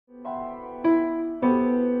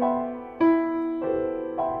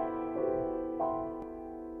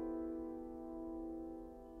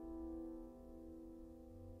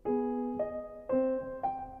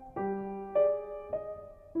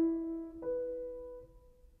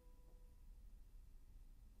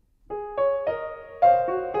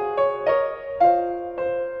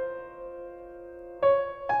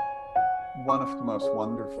of the most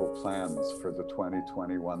wonderful plans for the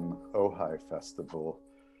 2021 Ojai Festival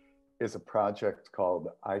is a project called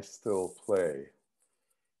I Still Play,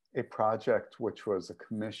 a project which was a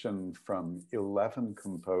commission from 11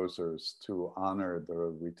 composers to honor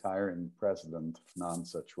the retiring president of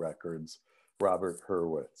Nonesuch Records, Robert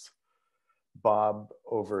Hurwitz. Bob,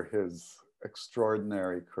 over his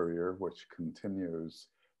extraordinary career, which continues,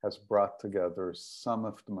 has brought together some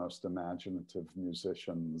of the most imaginative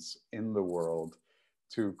musicians in the world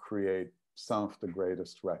to create some of the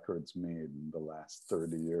greatest records made in the last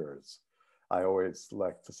 30 years. I always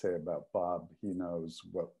like to say about Bob, he knows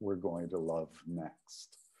what we're going to love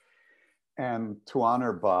next. And to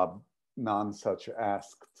honor Bob, Nonesuch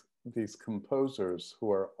asked these composers who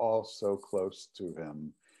are all so close to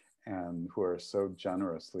him and who are so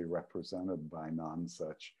generously represented by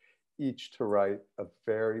Nonesuch, each to write a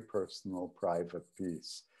very personal private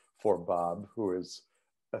piece for Bob, who is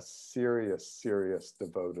a serious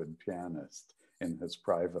devoted pianist in his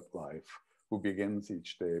private life, who begins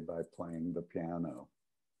each day by playing the piano.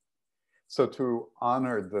 So to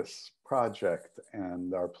honor this project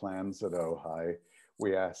and our plans at Ojai,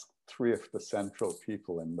 we asked three of the central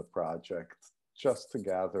people in the project just to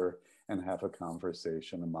gather and have a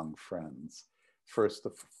conversation among friends. First,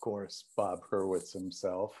 of course, Bob Hurwitz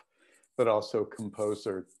himself, but also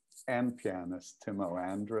composer and pianist Timo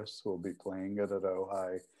Andres, who will be playing it at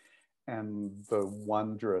Ojai, and the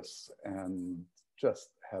wondrous and just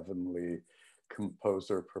heavenly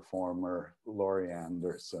composer-performer Laurie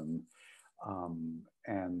Anderson.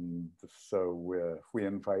 And so we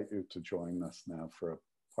invite you to join us now for a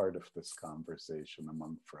part of this conversation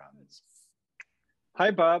among friends.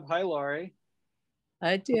 Hi, Bob. Hi, Laurie.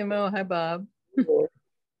 Hi, Timo. Hi, Bob.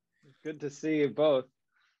 Good to see you both.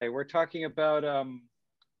 Hey, we're talking about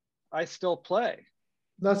I Still Play.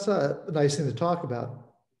 That's a nice thing to talk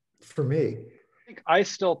about for me. I think I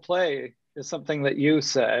Still Play is something that you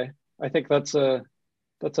say. I think that's a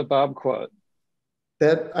Bob quote.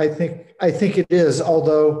 That I think it is,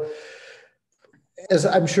 although as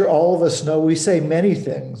I'm sure all of us know, we say many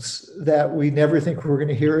things that we never think we're going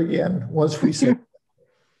to hear again once we say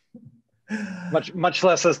much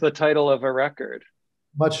less as the title of a record.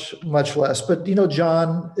 Much less. But, you know,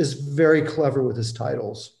 John is very clever with his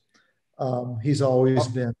titles. He's always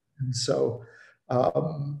been. And so,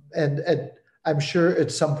 and I'm sure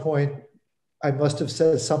at some point I must have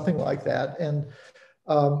said something like that. And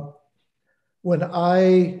when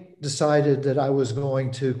I decided that I was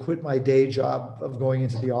going to quit my day job of going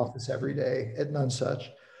into the office every day at Nonesuch,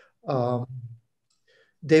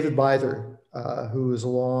 David Byther, who is a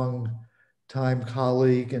long-time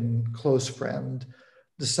colleague and close friend,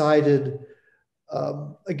 decided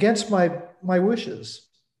against my wishes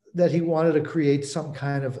that he wanted to create some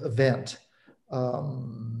kind of event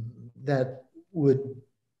that would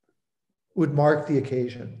mark the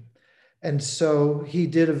occasion. And so he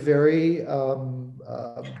did a very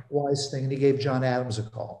wise thing, and he gave John Adams a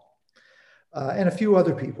call and a few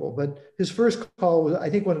other people. But his first call was,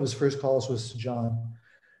 I think one of his first calls was to John.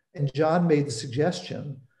 And John made the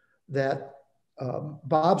suggestion that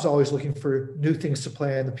Bob's always looking for new things to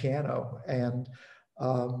play on the piano. And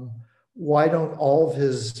why don't all of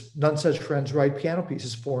his Nonesuch friends write piano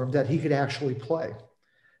pieces for him that he could actually play?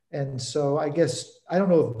 And so I guess, I don't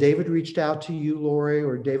know if David reached out to you, Laurie,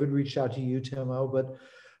 or David reached out to you, Timo, but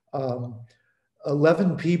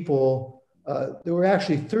 11 people, there were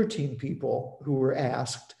actually 13 people who were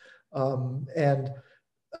asked, and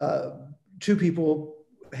 2 people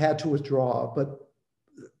had to withdraw, but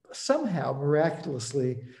somehow,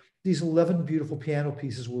 miraculously, these 11 beautiful piano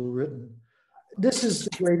pieces were written. This is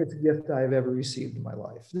the greatest gift I've ever received in my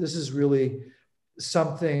life. This is really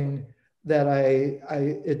something that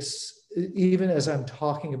it's, even as I'm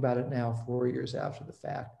talking about it now, 4 years after the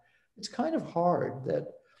fact, it's kind of hard that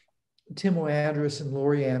Timo Andres and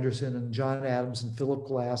Laurie Anderson and John Adams and Philip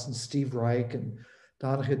Glass and Steve Reich and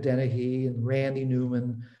Donica Dennehy and Randy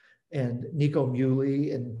Newman and Nico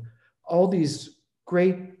Muley and all these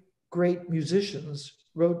great musicians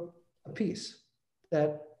wrote a piece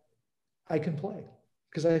that I can play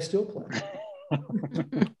because I still play.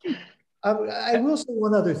 I will say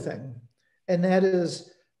one other thing, and that is,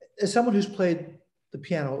 as someone who's played the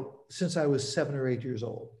piano since I was 7 or 8 years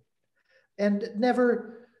old, and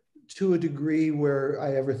never to a degree where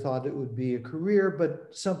I ever thought it would be a career,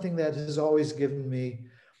 but something that has always given me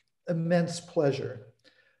immense pleasure.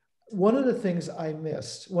 One of the things I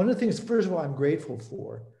missed, one of the things, first of all, I'm grateful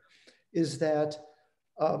for, is that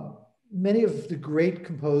many of the great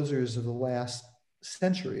composers of the last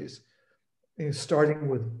centuries, starting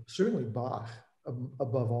with certainly Bach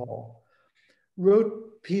above all,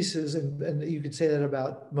 wrote pieces, and you could say that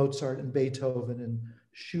about Mozart and Beethoven and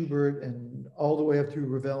Schubert and all the way up through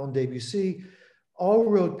Ravel and Debussy, all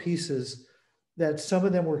wrote pieces that some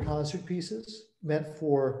of them were concert pieces meant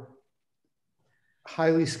for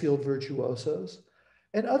highly skilled virtuosos,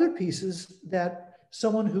 and other pieces that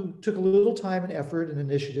someone who took a little time and effort and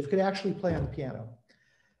initiative could actually play on the piano.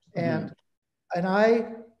 And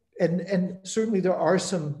and certainly there are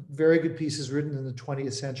some very good pieces written in the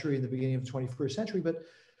 20th century and the beginning of the 21st century, but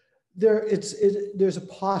there's a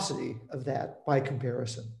paucity of that by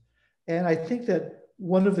comparison. And I think that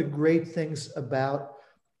one of the great things about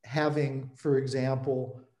having, for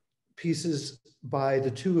example, pieces by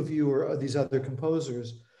the two of you or these other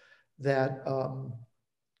composers that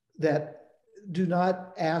that do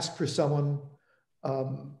not ask for someone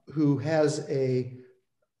who has a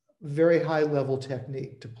very high level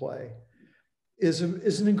technique to play is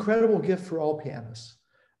an incredible gift for all pianists.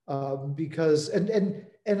 Because, and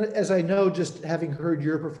as I know, just having heard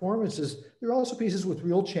your performances, there are also pieces with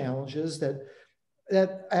real challenges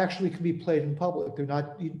that actually can be played in public. They're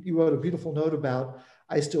not, you wrote a beautiful note about,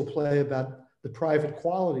 I Still Play, about the private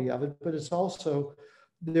quality of it, but it's also,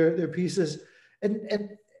 they're pieces,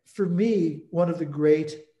 and for me, one of the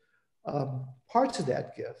great parts of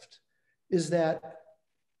that gift is that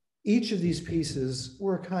each of these pieces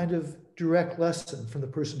were a kind of direct lesson from the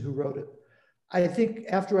person who wrote it. I think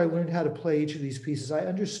after I learned how to play each of these pieces, I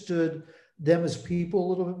understood them as people a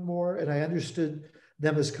little bit more, and I understood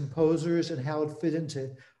them as composers and how it fit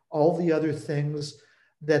into all the other things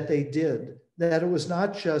that they did, that it was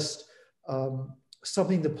not just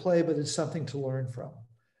something to play, but it's something to learn from.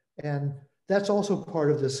 And that's also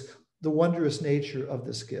part of this, the wondrous nature of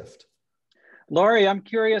this gift. Laurie, I'm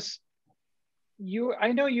curious,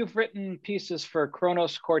 I know you've written pieces for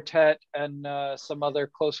Kronos Quartet and some other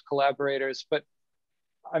close collaborators, but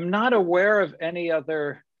I'm not aware of any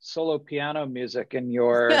other solo piano music in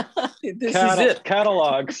your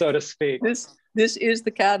catalog, so to speak. This is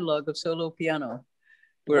the catalog of solo piano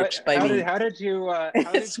works by me. How did you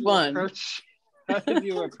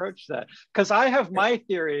approach that? Because I have my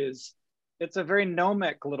theories. It's a very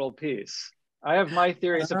gnomic little piece. I have my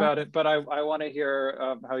theories about it, but I want to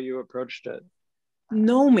hear how you approached it.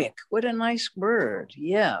 Gnomic, what a nice word.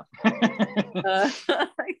 Yeah.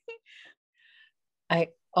 I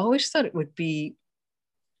always thought it would be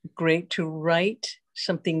great to write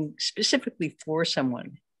something specifically for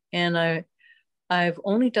someone. And I've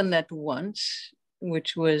only done that once,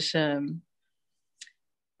 which was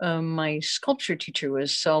my sculpture teacher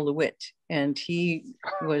was Saul LeWitt, and he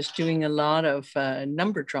was doing a lot of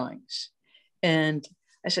number drawings. And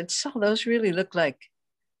I said, Saul, those really look like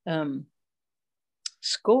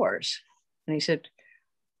scores. And he said,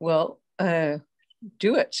 well,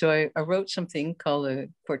 do it. So I wrote something called a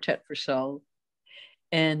Quartet for Saul,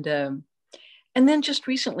 and then just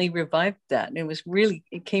recently revived that. And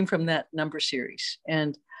it came from that number series.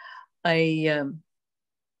 And I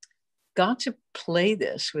got to play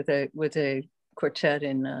this with a quartet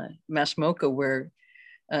in Masmoka, where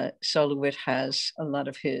Saul LeWitt has a lot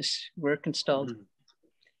of his work installed.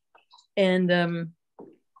 And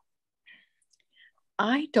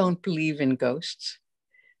I don't believe in ghosts,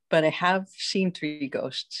 but I have seen 3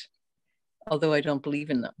 ghosts, although I don't believe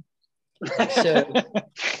in them. So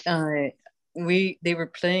they were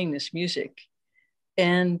playing this music,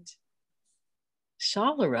 and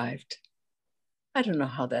Saul arrived. I don't know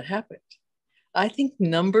how that happened. I think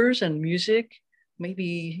numbers and music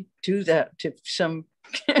maybe do that to some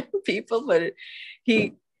people, but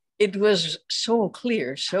it was so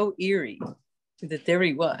clear, so eerie that there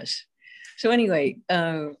he was. So anyway,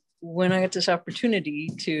 when I got this opportunity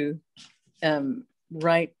to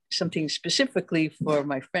write something specifically for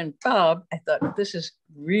my friend Bob, I thought this is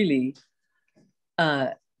really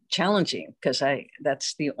challenging, because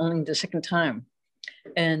that's the second time.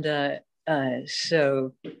 And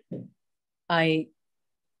so I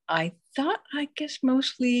thought, I guess,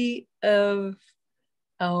 mostly of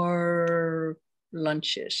our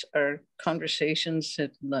lunches, our conversations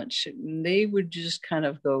at lunch. They would just kind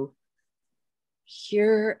of go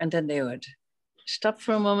here, and then they would stop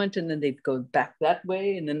for a moment, and then they'd go back that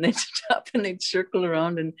way, and then they'd stop and they'd circle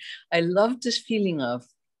around. And I loved this feeling of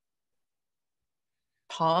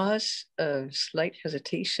pause, of slight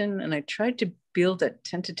hesitation, and I tried to build that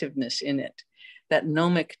tentativeness in it, that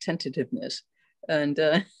gnomic tentativeness. And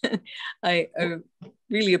I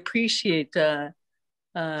really appreciate the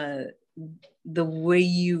way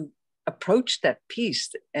you approach that piece,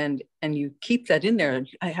 and you keep that in there.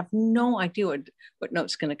 I have no idea what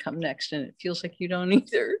note's going to come next, and it feels like you don't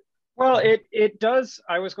either. Well, it does.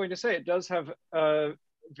 I was going to say it does have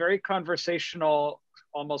very conversational,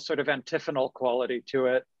 almost sort of antiphonal quality to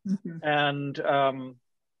it. And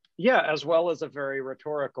yeah, as well as a very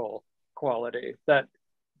rhetorical quality, that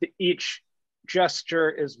each gesture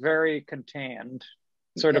is very contained,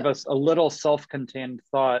 sort of a little self-contained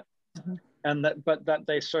thought, and that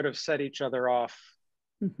they sort of set each other off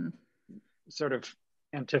sort of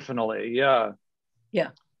antiphonally. Yeah,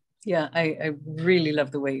 I really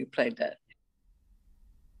love the way you played that.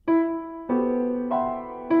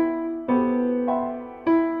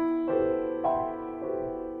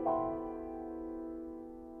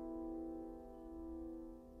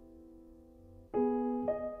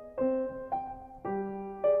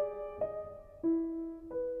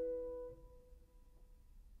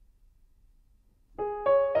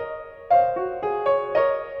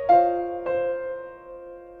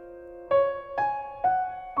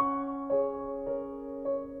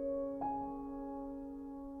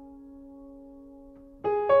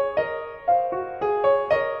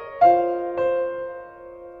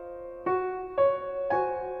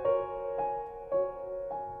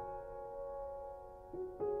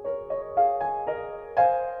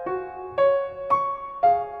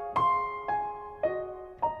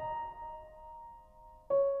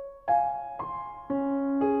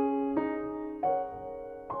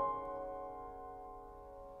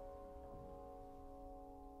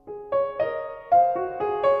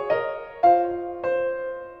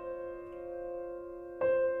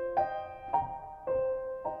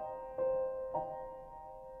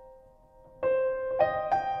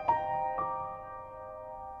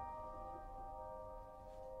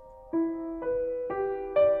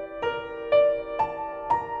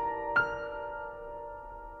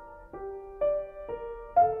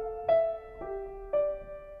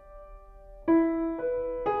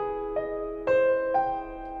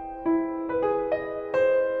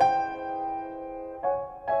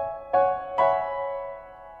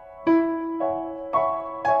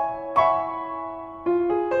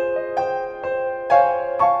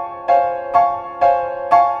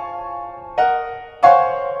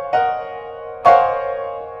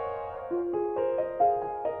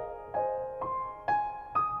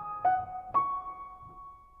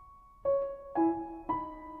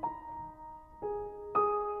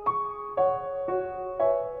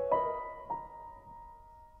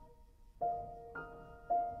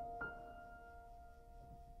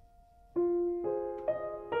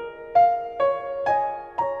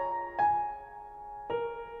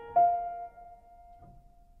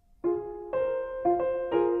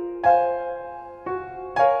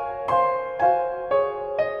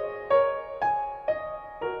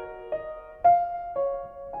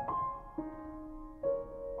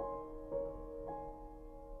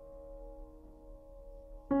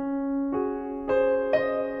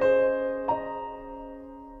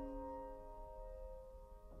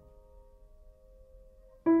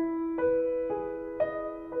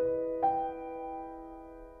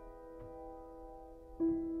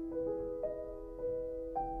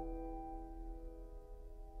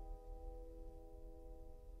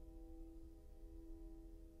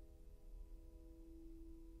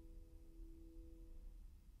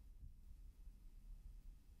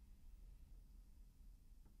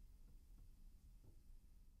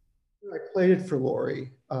 I played it for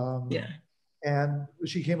Laurie. Yeah. And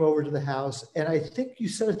she came over to the house, and I think you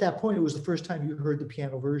said at that point it was the first time you heard the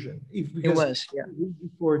piano version. It was, yeah.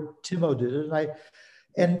 Before Timo did it,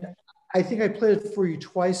 and I think I played it for you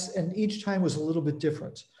twice, and each time was a little bit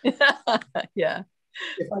different. Yeah.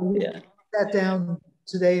 If I sat down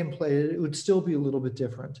today and played it, it would still be a little bit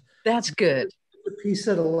different. That's good. It's a piece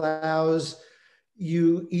that allows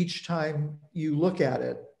you, each time you look at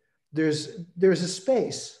it, there's a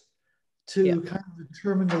space to kind of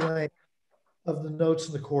determine the length of the notes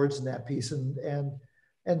and the chords in that piece,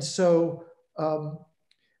 and so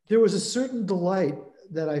there was a certain delight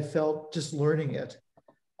that I felt just learning it,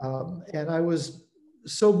 and I was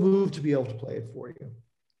so moved to be able to play it for you.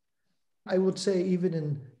 I would say even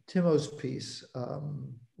in Timo's piece,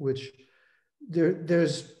 which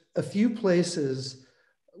there's a few places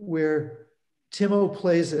where Timo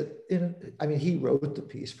plays it I mean, he wrote the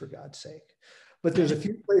piece, for God's sake, but there's a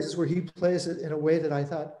few places where he plays it in a way that I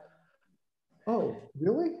thought, oh,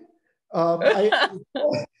 really? I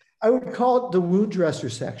would call it the wound dresser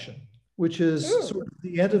section, which is sort of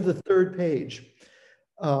the end of the third page.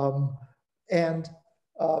 And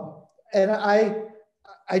I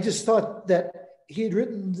just thought that he had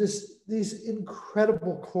written these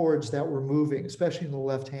incredible chords that were moving, especially in the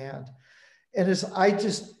left hand. And I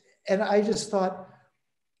just thought,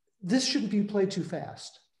 this shouldn't be played too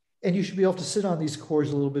fast. And you should be able to sit on these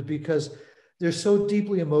chords a little bit, because they're so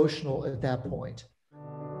deeply emotional at that point.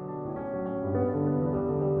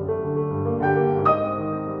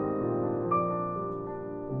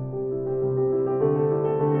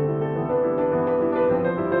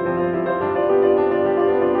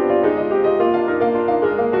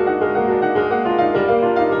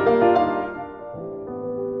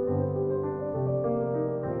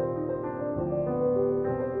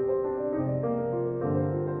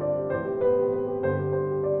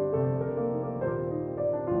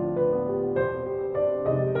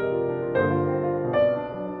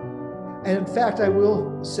 And in fact, I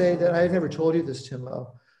will say that I've never told you this,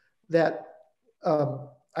 Timo, that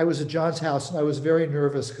I was at John's house and I was very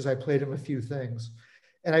nervous because I played him a few things.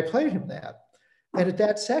 And I played him that. And at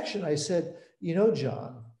that section, I said, you know,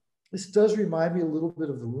 John, this does remind me a little bit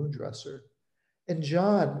of the Wound Dresser. And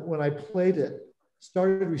John, when I played it,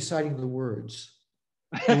 started reciting the words.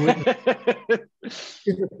 In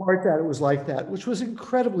the part that it was like that, which was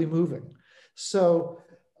incredibly moving. So,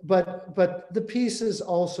 but the piece is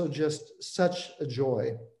also just such a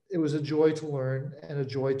joy. It was a joy to learn and a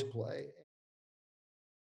joy to play.